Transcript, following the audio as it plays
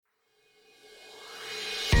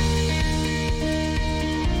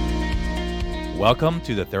Welcome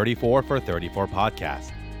to the 34 for 34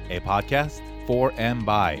 podcast, a podcast for and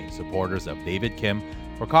by supporters of David Kim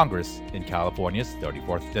for Congress in California's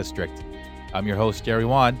 34th District. I'm your host, Jerry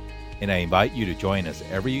Wan, and I invite you to join us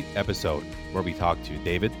every episode where we talk to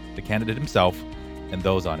David, the candidate himself, and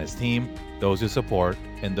those on his team, those who support,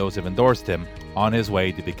 and those who have endorsed him on his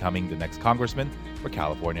way to becoming the next congressman for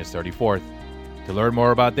California's 34th. To learn more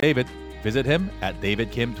about David, visit him at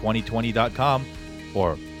davidkim2020.com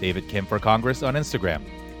or David Kim for Congress on Instagram.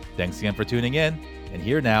 Thanks again for tuning in, and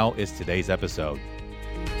here now is today's episode.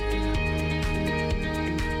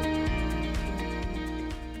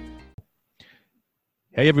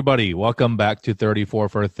 Hey everybody, welcome back to 34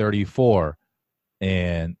 for 34,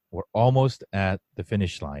 and we're almost at the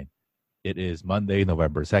finish line. It is Monday,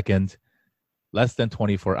 November 2nd, less than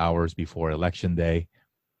 24 hours before Election Day.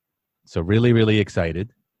 So really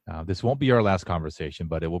excited. This won't be our last conversation,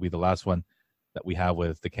 but it will be the last one that we have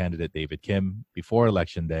with the candidate David Kim before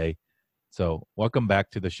Election Day. So welcome back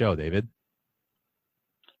to the show, David.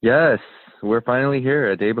 Yes, we're finally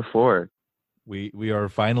here a day before. We are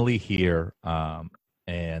finally here,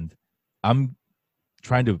 and I'm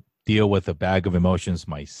trying to deal with a bag of emotions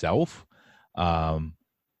myself.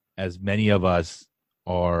 As many of us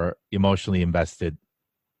are emotionally invested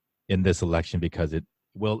in this election because it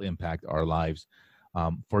will impact our lives.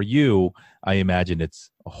 For you, I imagine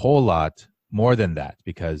it's a whole lot more than that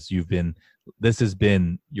because this has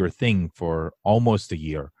been your thing for almost a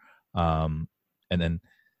year. And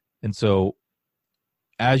so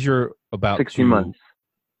as you're about 16 months.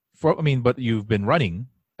 But you've been running,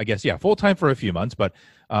 I guess, full time for a few months, but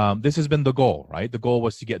this has been the goal, right? The goal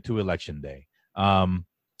was to get to Election Day.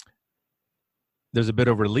 There's a bit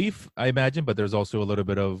of relief, I imagine, but there's also a little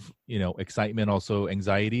bit of, excitement, also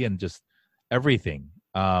anxiety and just everything.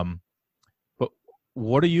 But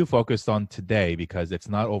what are you focused on today? Because it's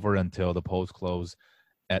not over until the polls close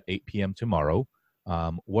at 8 p.m. tomorrow.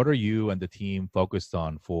 What are you and the team focused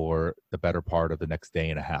on for the better part of the next day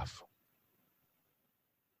and a half?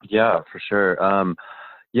 Yeah, for sure.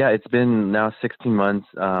 It's been now 16 months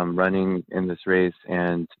running in this race,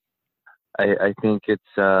 and I think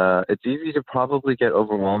it's easy to probably get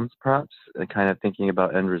overwhelmed, perhaps, kind of thinking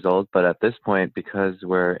about end result. But at this point, because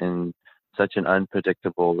we're in such an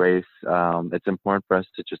unpredictable race, it's important for us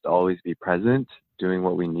to just always be present, doing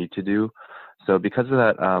what we need to do. So because of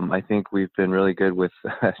that, I think we've been really good with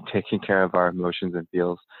taking care of our emotions and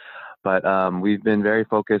feels. But we've been very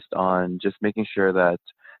focused on just making sure that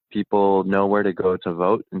people know where to go to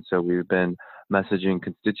vote. And so we've been messaging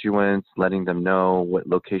constituents, letting them know what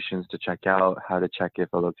locations to check out, how to check if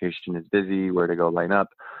a location is busy, where to go line up,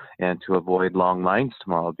 and to avoid long lines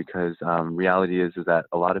tomorrow, because reality is that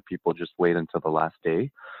a lot of people just wait until the last day.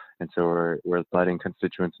 And so we're letting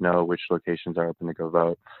constituents know which locations are open to go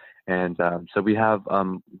vote. And so we have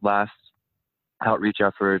last outreach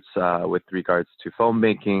efforts with regards to phone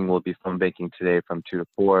banking. We'll be phone banking today from 2 to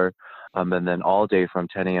 4, and then all day from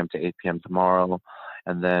 10 a.m. to 8 p.m. tomorrow.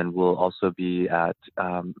 And then we'll also be at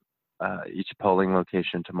each polling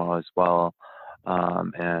location tomorrow as well,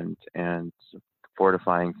 and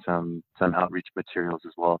fortifying some outreach materials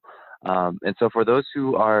as well. And so for those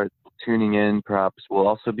who are tuning in, perhaps we'll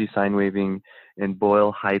also be sign waving in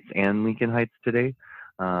Boyle Heights and Lincoln Heights today.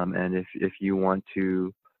 And if you want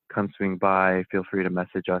to come swing by, feel free to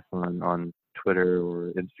message us on Twitter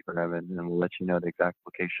or Instagram, and we'll let you know the exact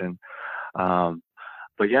location.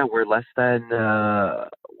 But yeah, we're less than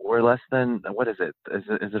what is it?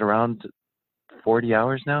 Is it around 40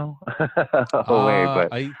 hours now away? But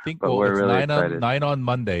I think we're it's really excited. 9 on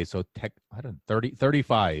Monday, so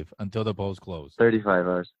 35 until the polls close. 35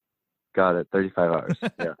 hours. Got it. 35 hours.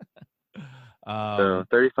 Yeah. So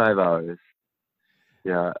 35 hours.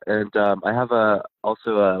 Yeah, and I have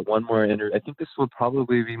also one more interview. I think this will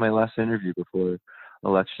probably be my last interview before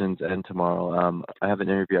elections end tomorrow. I have an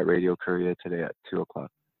interview at Radio Korea today at 2:00.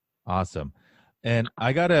 Awesome. And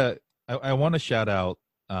I want to shout out,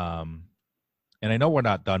 and I know we're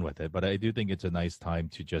not done with it, but I do think it's a nice time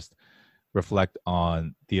to just reflect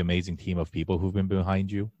on the amazing team of people who've been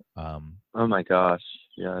behind you. Oh my gosh.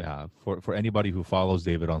 Yeah. Yeah. For anybody who follows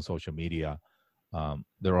David on social media,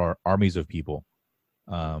 there are armies of people,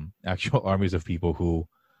 actual armies of people who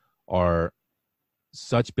are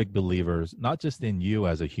such big believers, not just in you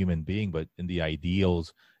as a human being, but in the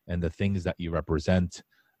ideals and the things that you represent,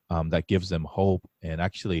 that gives them hope and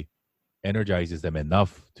actually energizes them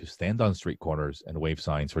enough to stand on street corners and wave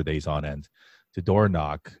signs for days on end, to door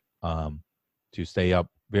knock, to stay up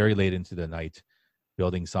very late into the night,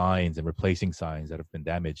 building signs and replacing signs that have been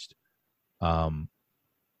damaged.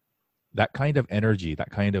 That kind of energy, that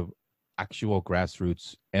kind of actual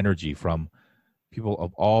grassroots energy from people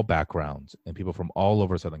of all backgrounds and people from all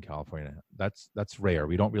over Southern California. That's rare.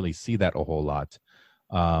 We don't really see that a whole lot.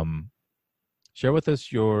 Share with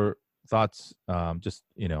us your thoughts, just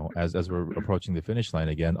as we're approaching the finish line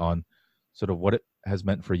again, on sort of what it has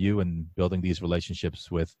meant for you in building these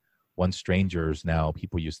relationships with once strangers, now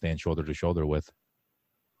people you stand shoulder to shoulder with.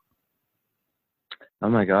 Oh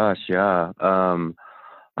my gosh, yeah.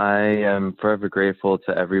 I am forever grateful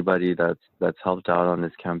to everybody that's helped out on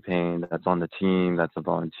this campaign, that's on the team, that's a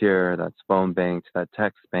volunteer, that's phone banked, that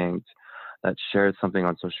text banked, that shared something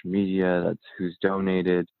on social media, that's who's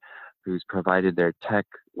donated, who's provided their tech,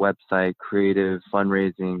 website, creative,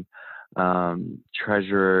 fundraising,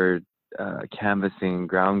 treasurer, canvassing,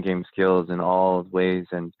 ground game skills in all ways.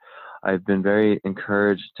 And I've been very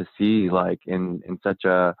encouraged to see, like, in such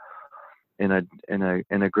a in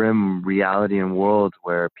a grim reality and world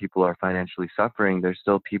where people are financially suffering, there's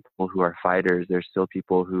still people who are fighters. There's still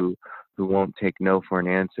people who won't take no for an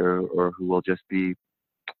answer, or who will just be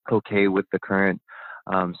okay with the current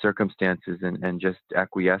circumstances and just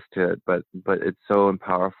acquiesce to it. But it's so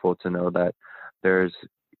powerful to know that there's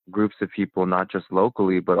groups of people, not just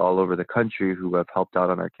locally, but all over the country, who have helped out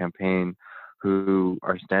on our campaign, who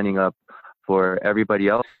are standing up for everybody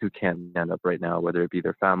else who can't stand up right now, whether it be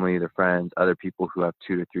their family, their friends, other people who have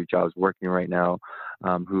 2 to 3 jobs working right now,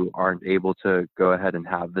 who aren't able to go ahead and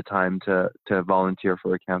have the time to volunteer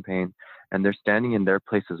for a campaign, and they're standing in their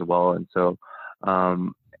place as well. And so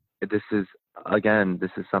this is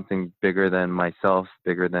something bigger than myself,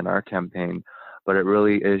 bigger than our campaign, but it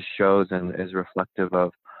really shows and is reflective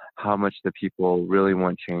of how much the people really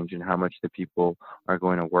want change and how much the people are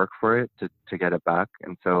going to work for it to get it back.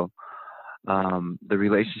 And so the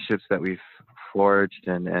relationships that we've forged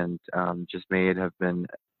and just made have been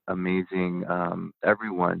amazing.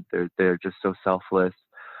 Everyone, they're just so selfless.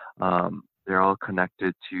 They're all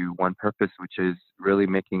connected to one purpose, which is really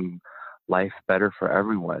making life better for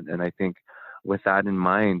everyone. And I think with that in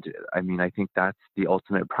mind, I think that's the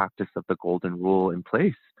ultimate practice of the golden rule in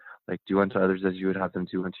place. Like, do unto others as you would have them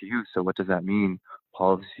do unto you. So what does that mean,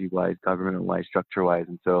 policy-wise, government-wise, structure-wise?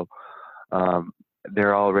 And so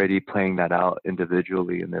they're already playing that out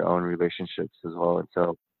individually in their own relationships as well. And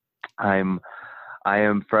so I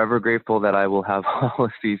am forever grateful that I will have all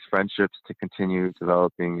of these friendships to continue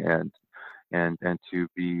developing and to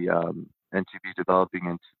be developing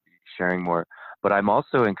and to be sharing more. But I'm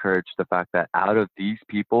also encouraged the fact that out of these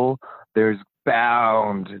people, there's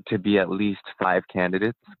bound to be at least 5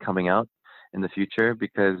 candidates coming out in the future,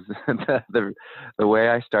 because the way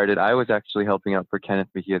I started, I was actually helping out for Kenneth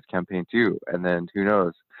Mejia's campaign too, and then who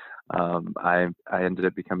knows, I ended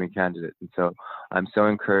up becoming a candidate. And so I'm so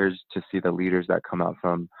encouraged to see the leaders that come out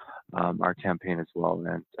from our campaign as well,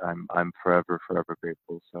 and I'm forever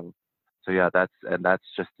grateful. So yeah, that's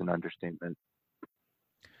just an understatement.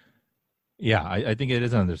 Yeah, I think it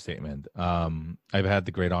is an understatement. I've had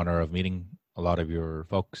the great honor of meeting a lot of your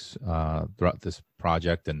folks throughout this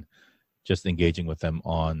project and just engaging with them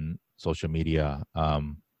on social media.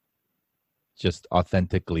 Just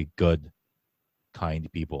authentically good,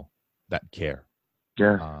 kind people that care.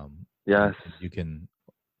 Yeah. Yes. You can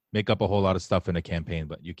make up a whole lot of stuff in a campaign,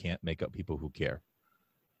 but you can't make up people who care.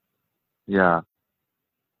 Yeah.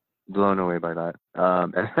 Blown away by that.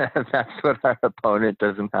 And that's what our opponent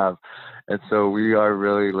doesn't have. And so we are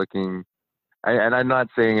really looking, and I'm not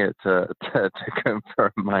saying it to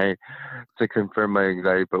confirm my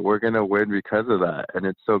anxiety, but we're gonna win because of that, and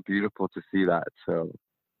it's so beautiful to see that. So,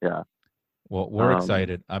 yeah. Well, we're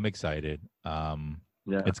excited. I'm excited.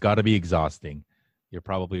 Yeah. It's got to be exhausting. You're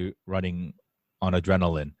probably running on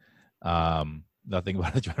adrenaline. Nothing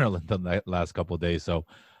but adrenaline the last couple of days. So,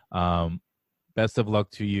 best of luck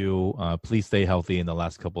to you. Please stay healthy in the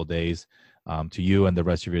last couple of days. To you and the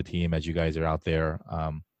rest of your team as you guys are out there.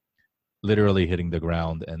 Literally hitting the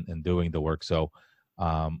ground and doing the work. So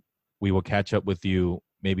we will catch up with you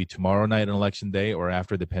maybe tomorrow night on election day or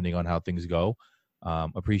after, depending on how things go.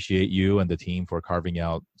 Appreciate you and the team for carving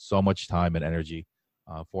out so much time and energy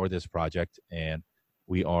for this project. And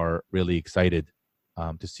we are really excited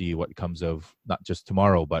to see what comes of not just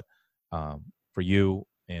tomorrow, but for you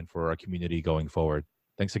and for our community going forward.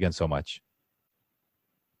 Thanks again so much.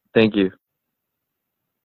 Thank you.